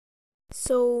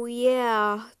So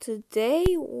yeah,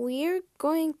 today we're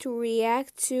going to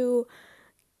react to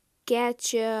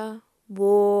gacha,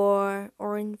 war,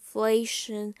 or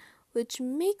inflation, which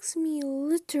makes me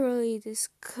literally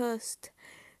disgust.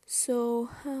 So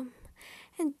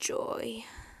enjoy.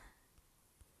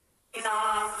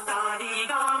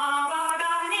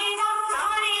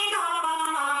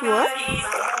 What?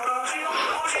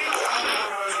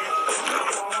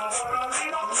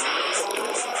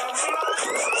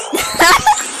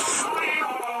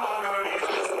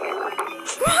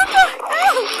 What the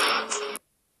hell?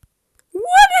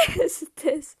 What is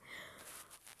this?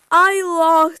 I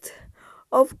locked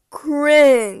of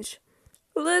cringe.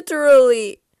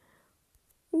 Literally.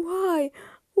 Why?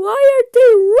 Why are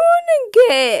they ruining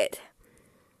it?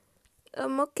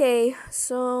 Okay,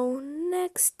 so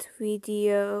next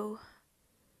video.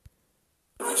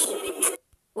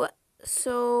 What?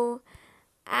 So,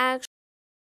 actually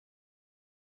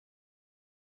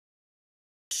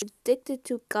addicted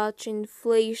to gacha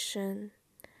inflation,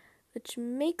 which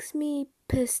makes me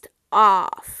pissed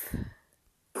off.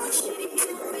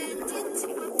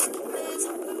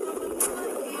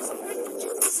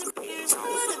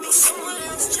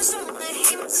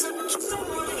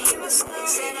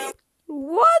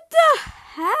 What the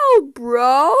hell,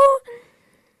 bro?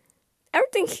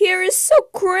 Everything here is so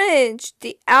cringe.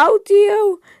 The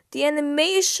audio, the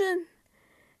animation,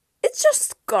 it's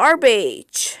just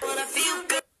garbage.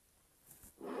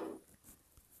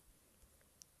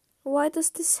 Why does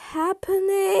this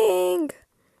happening?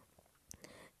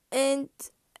 And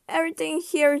everything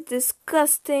here is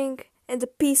disgusting and a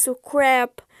piece of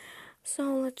crap.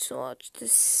 So let's watch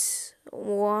this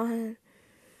one.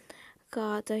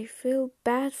 God, I feel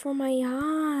bad for my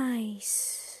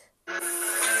eyes. 5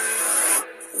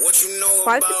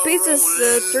 pizzas,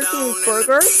 13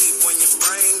 burgers?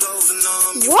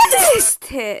 What is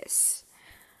this?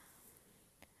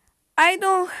 I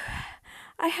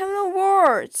have no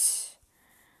words.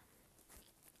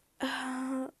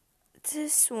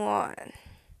 This one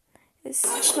is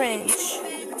cringe.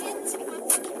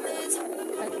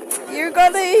 You're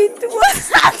gonna eat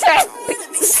 100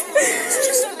 pizzas.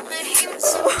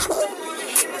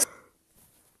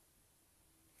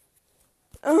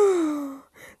 Oh,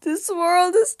 this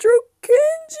world is too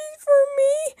cringy for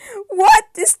me. What?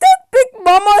 Is that Big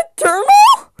Mama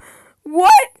Eternal?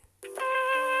 What?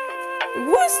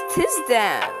 Who's this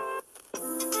then?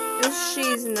 If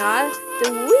she's not,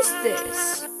 then who is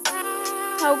this?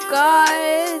 Oh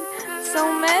God,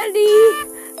 so many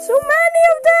of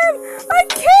them. I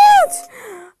can't.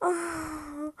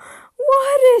 Oh,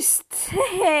 what is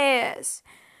this?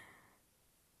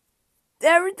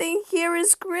 Everything here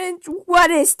is cringe. What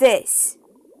is this?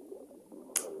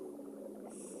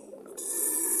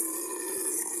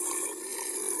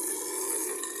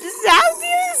 This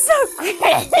audio is so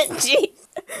cringy.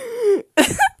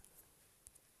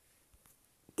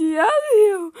 The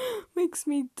audio makes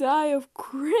me die of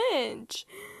cringe,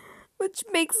 which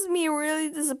makes me really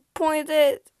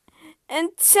disappointed.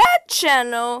 And that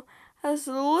channel has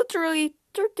literally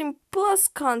 13 plus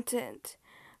content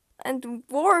and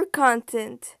war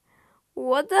content.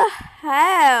 What the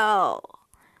hell?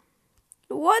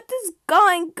 What is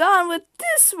going on with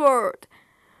this world?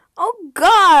 Oh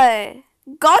God!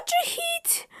 Gacha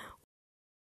heat?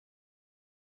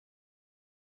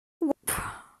 Why?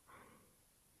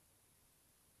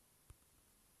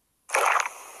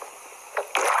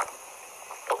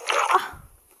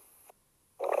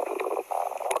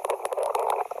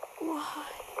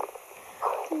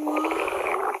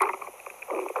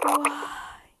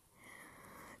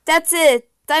 That's it.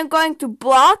 I'm going to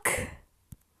block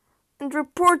and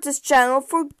report this channel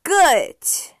for good.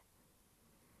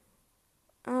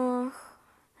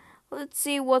 Let's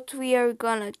see what we are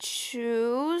gonna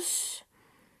choose.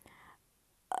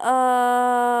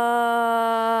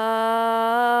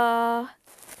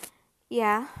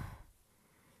 Yeah.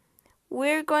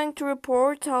 We're going to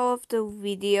report all of the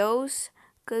videos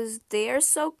because they are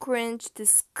so cringe,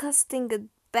 disgusting, and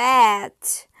bad.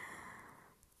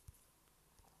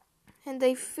 And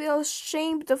I feel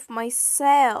ashamed of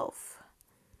myself.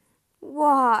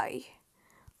 Why?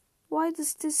 Why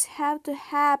does this have to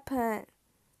happen?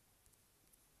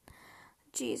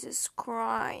 Jesus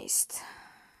Christ.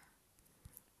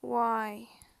 Why?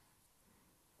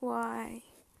 Why?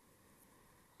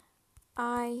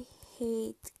 I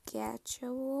hate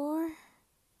gacha war.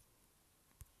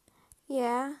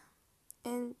 Yeah.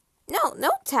 And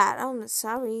no Tad, I'm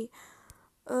sorry.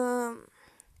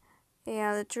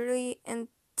 Yeah, literally, and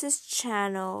this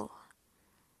channel.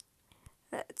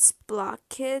 Let's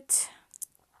block it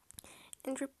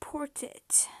and report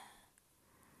it.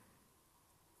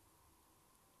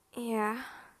 Yeah,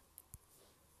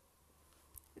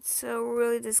 it's so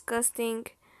really disgusting.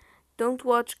 Don't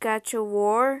watch Gacha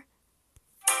War.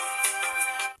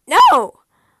 No!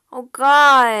 Oh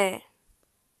god!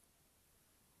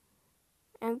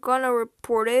 I'm gonna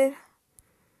report it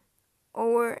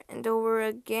over and over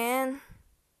again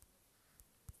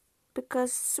because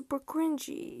it's super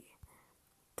cringy.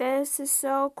 This is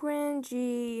so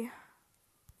cringy.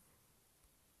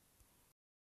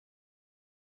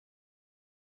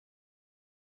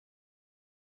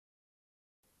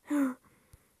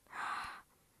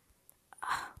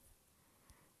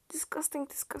 Disgusting,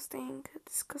 disgusting,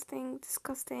 disgusting,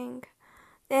 disgusting,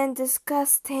 and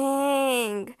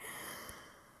disgusting.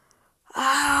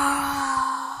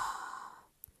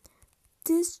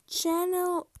 This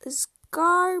channel is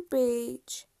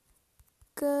garbage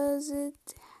because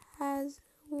it has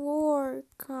war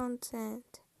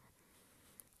content.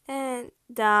 And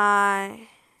die.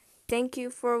 Thank you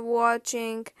for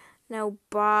watching. Now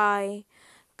bye.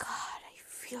 God, I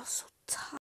feel so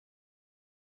tired.